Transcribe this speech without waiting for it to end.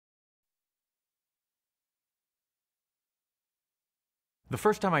The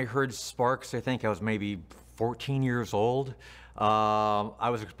first time I heard Sparks, I think I was maybe 14 years old. I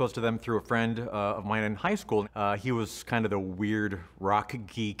was exposed to them through a friend of mine in high school. He was kind of the weird rock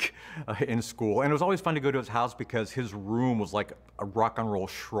geek in school. And it was always fun to go to his house because his room was like a rock and roll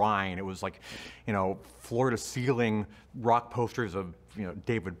shrine. It was like, floor to ceiling rock posters of,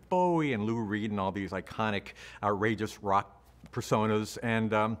 David Bowie and Lou Reed and all these iconic, outrageous rock personas.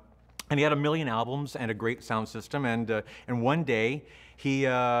 And he had a million albums and a great sound system. And one day, he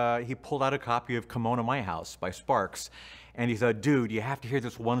pulled out a copy of Come On to My House by Sparks. And he said, dude, you have to hear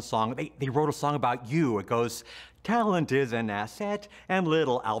this one song. They wrote a song about you. It goes, talent is an asset, and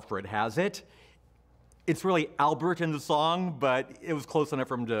little Alfred has it. It's really Albert in the song, but it was close enough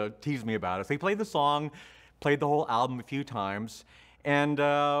for him to tease me about it. So he played the song, played the whole album a few times. And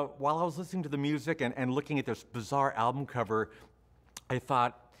while I was listening to the music and looking at this bizarre album cover, I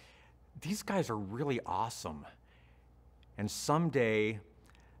thought, these guys are really awesome. And someday,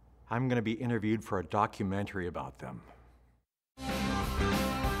 I'm going to be interviewed for a documentary about them.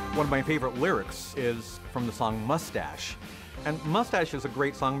 One of my favorite lyrics is from the song Mustache. And Mustache is a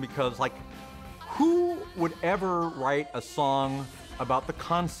great song because, who would ever write a song about the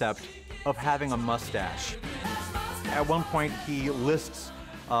concept of having a mustache? At one point, he lists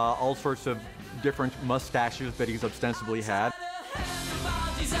all sorts of different mustaches that he's ostensibly had.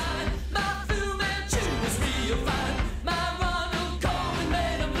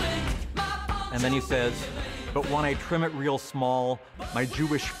 And then he says, but when I trim it real small, my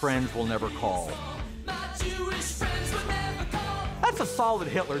Jewish friends will never call. That's a solid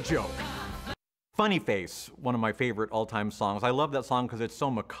Hitler joke. Funny Face, one of my favorite all-time songs. I love that song because it's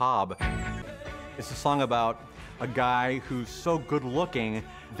so macabre. It's a song about a guy who's so good-looking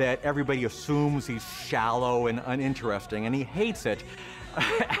that everybody assumes he's shallow and uninteresting, and he hates it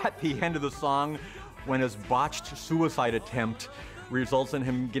at the end of the song when his botched suicide attempt results in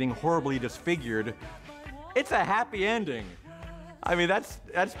him getting horribly disfigured. It's a happy ending. I mean, that's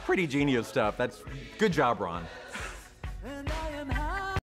pretty genius stuff. Good job, Ron.